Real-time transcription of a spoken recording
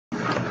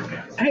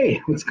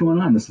Hey, what's going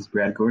on? This is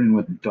Brad Gordon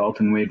with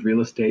Dalton Wade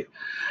Real Estate.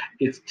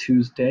 It's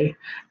Tuesday.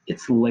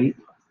 It's late.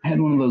 I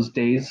had one of those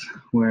days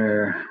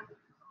where I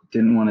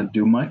didn't want to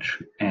do much,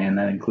 and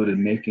that included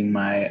making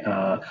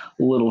my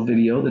little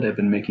video that I've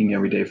been making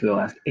every day for the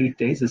last 8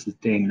 days. This is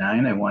day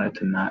 9. I wanted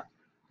to not,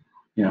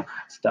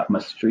 stop my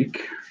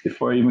streak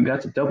before I even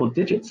got to double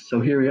digits.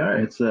 So here we are.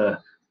 It's a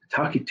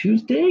Talkin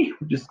Tuesday.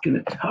 We're just going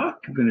to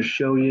talk. I'm going to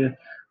show you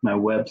my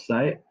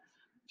website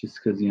just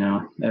because,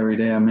 every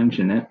day I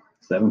mention it.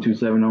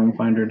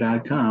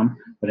 727homefinder.com.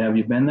 But have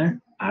you been there?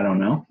 I don't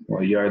know.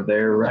 Well, you're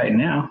there right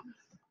now.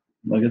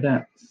 Look at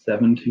that.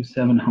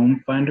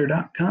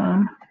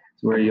 727homefinder.com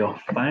is where you'll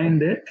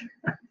find it.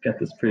 Got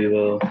this pretty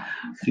little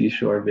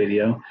seashore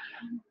video.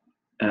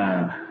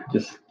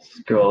 Just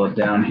scroll it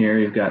down here.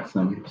 You've got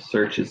some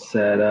searches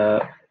set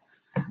up.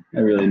 I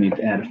really need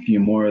to add a few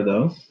more of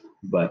those,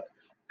 but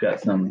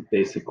got some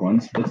basic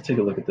ones. Let's take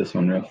a look at this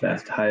one real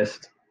fast.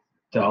 Highest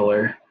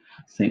dollar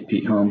St.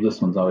 Pete homes.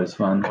 This one's always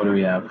fun. What do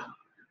we have?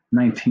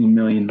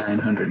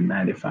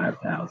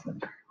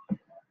 19,995,000.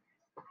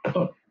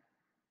 Oh,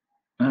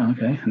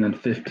 okay. And then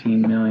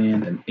 15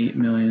 million and 8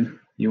 million.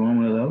 You want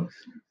one of those?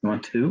 You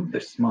want two? They're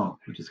small.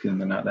 We're just kidding.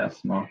 They're not that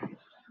small.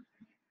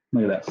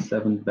 Look at that.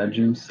 7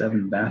 bedrooms,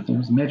 7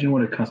 bathrooms. Imagine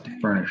what it costs to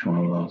furnish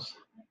one of those.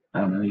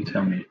 I don't know. You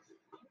tell me.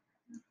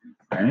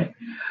 All right.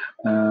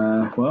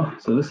 Well,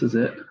 so this is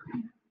it.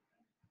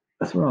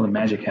 That's where all the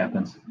magic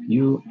happens.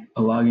 You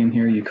log in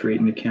here. You create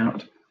an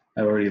account.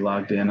 I've already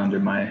logged in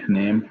under my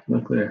name.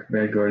 Look there,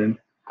 Brad Gordon.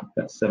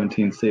 Got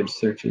 17 saved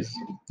searches.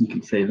 You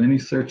can save any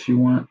search you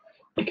want.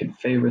 You can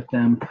favorite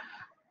them.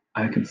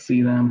 I can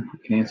see them. I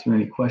can answer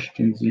any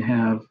questions you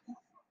have.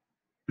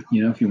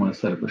 If you want to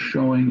set up a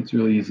showing, it's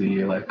really easy.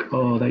 You're like,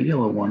 oh, that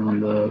yellow one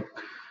on the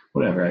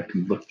whatever. I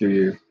can look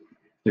through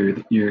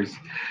the years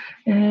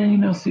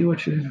and see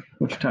what you're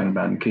talking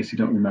about in case you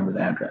don't remember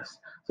the address.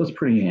 So it's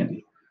pretty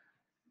handy.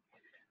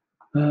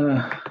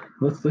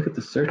 Let's look at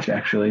the search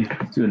actually.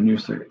 Let's do a new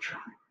search.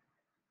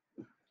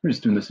 We're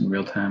just doing this in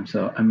real time,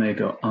 so I may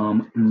go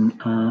a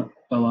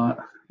lot.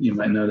 You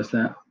might notice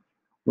that.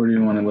 What do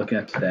you want to look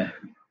at today?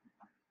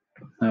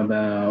 How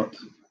about,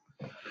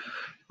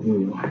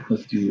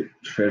 let's do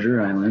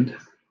Treasure Island.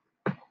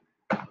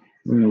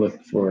 We're going to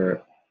look for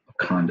a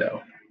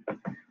condo.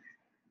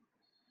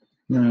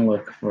 We're going to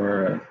look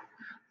for,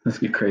 let's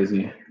get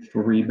crazy,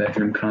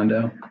 3-bedroom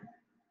condo.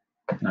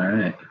 All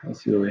right,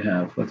 let's see what we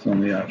have. What's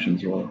on the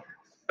options we'll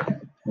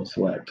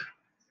select.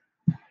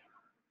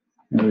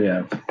 What do we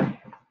have?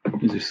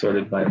 These are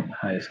sorted by the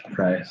highest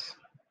price.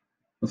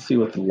 Let's see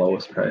what the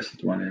lowest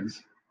priced one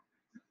is.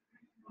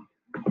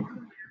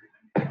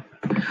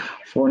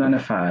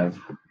 $495.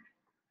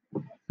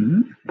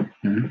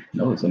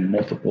 No, it's a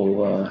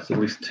multiple. It's at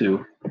least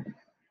 2.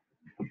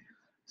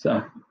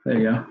 So there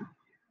you go.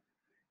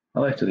 I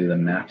like to do the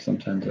map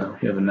sometimes. Though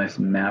you have a nice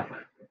map.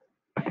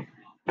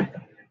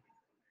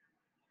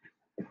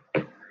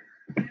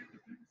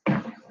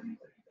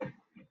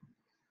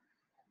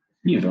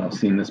 You've all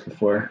seen this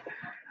before.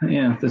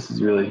 Yeah, this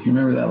is really, you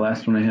remember that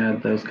last one I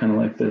had that was kind of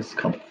like this,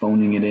 called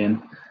phoning it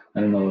in? I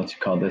don't know what you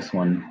call this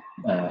one.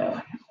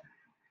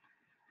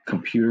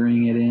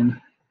 Computering it in?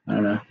 I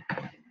don't know.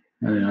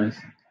 Very nice.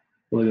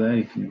 Look at that,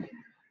 you can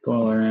go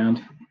all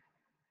around.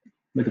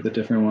 Look at the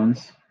different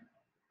ones.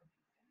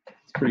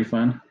 It's pretty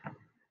fun.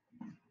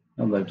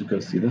 I'd love to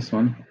go see this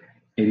one.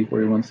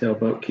 8041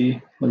 Sailboat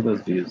Key. Look at those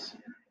views.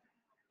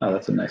 Oh,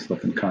 that's a nice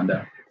looking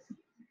condo.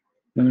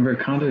 Looking for a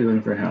condo, you're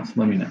looking for a house?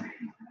 Let me know.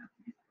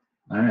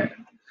 All right.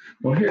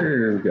 Well,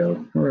 here we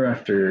go. We're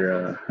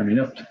after, up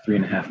to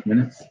 3.5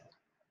 minutes.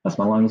 That's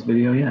my longest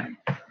video yet.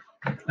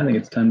 I think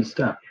it's time to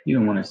stop. You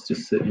don't want to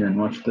just sit here and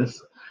watch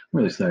this. I'm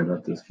really sorry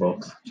about this,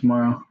 folks.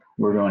 Tomorrow,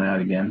 we're going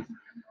out again,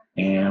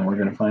 and we're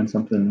going to find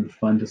something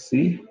fun to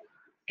see,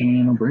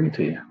 and I'll bring it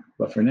to you.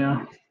 But for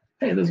now,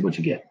 hey, this is what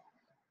you get.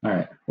 All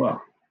right.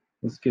 Well,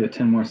 let's give it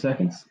 10 more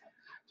seconds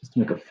just to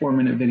make a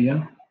 4-minute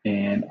video.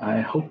 And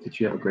I hope that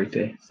you have a great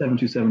day.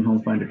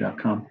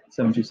 727homefinder.com,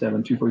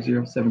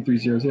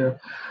 727-240-7300.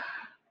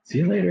 See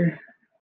you later.